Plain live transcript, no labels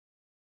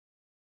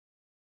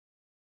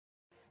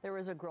There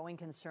is a growing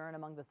concern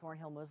among the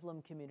Thornhill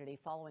Muslim community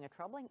following a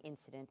troubling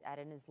incident at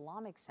an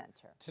Islamic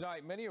center.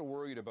 Tonight, many are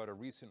worried about a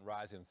recent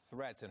rise in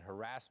threats and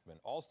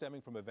harassment, all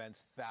stemming from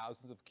events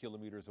thousands of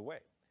kilometers away.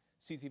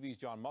 CTV's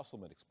John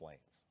Musselman explains.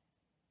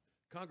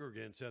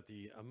 Congregants at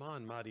the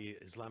Imam Mahdi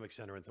Islamic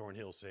Centre in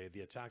Thornhill say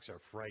the attacks are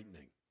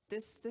frightening.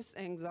 This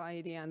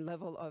anxiety and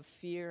level of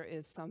fear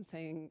is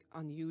something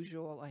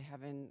unusual. I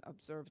haven't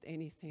observed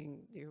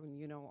anything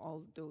during,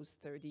 all those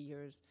 30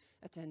 years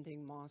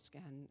attending mosque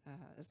and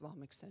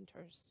Islamic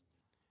centers.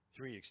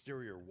 3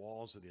 exterior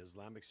walls of the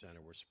Islamic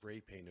Centre were spray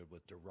painted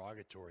with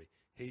derogatory,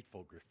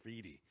 hateful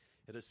graffiti.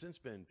 It has since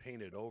been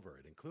painted over.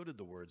 It included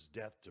the words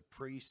 "death to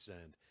priests"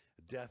 and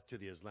 "death to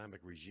the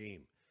Islamic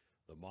regime."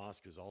 The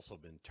mosque has also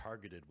been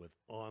targeted with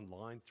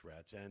online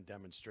threats and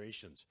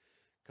demonstrations.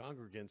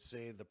 Congregants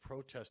say the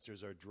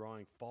protesters are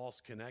drawing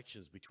false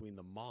connections between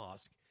the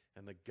mosque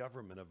and the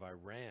government of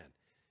Iran.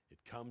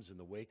 It comes in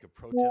the wake of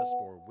protests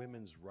for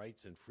women's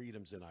rights and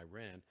freedoms in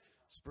Iran,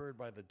 spurred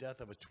by the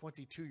death of a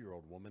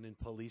 22-year-old woman in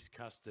police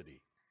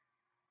custody.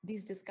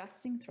 These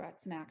disgusting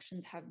threats and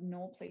actions have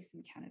no place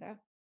in Canada.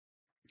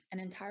 An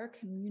entire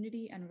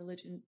community and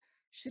religion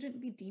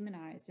shouldn't be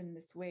demonized in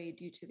this way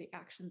due to the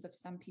actions of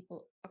some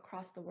people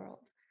across the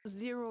world.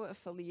 Zero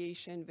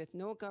affiliation with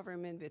no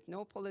government, with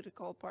no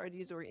political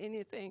parties or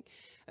anything.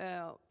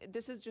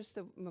 This is just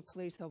a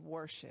place of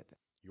worship.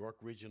 York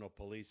Regional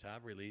Police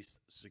have released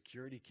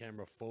security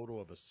camera photo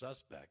of a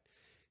suspect.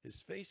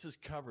 His face is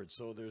covered,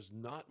 so there's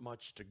not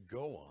much to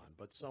go on,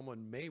 but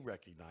someone may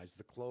recognize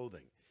the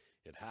clothing.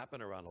 It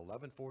happened around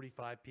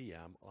 11:45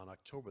 p.m. on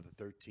October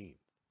the 13th.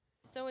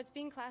 So it's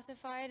being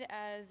classified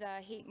as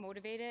hate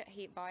motivated,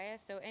 hate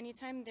bias. So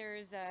anytime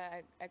there's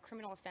a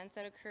criminal offense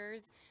that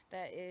occurs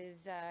that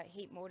is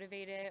hate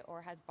motivated or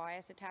has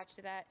bias attached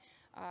to that,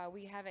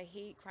 we have a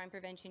hate crime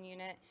prevention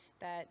unit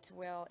that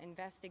will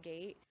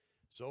investigate.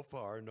 So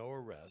far, no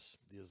arrests.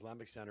 The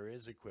Islamic Centre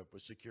is equipped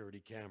with security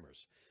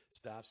cameras.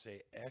 Staff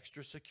say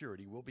extra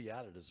security will be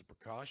added as a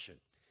precaution.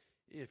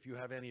 If you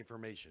have any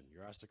information,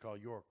 you're asked to call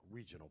York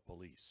Regional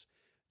Police.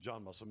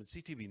 John Musselman,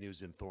 CTV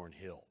News in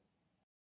Thornhill.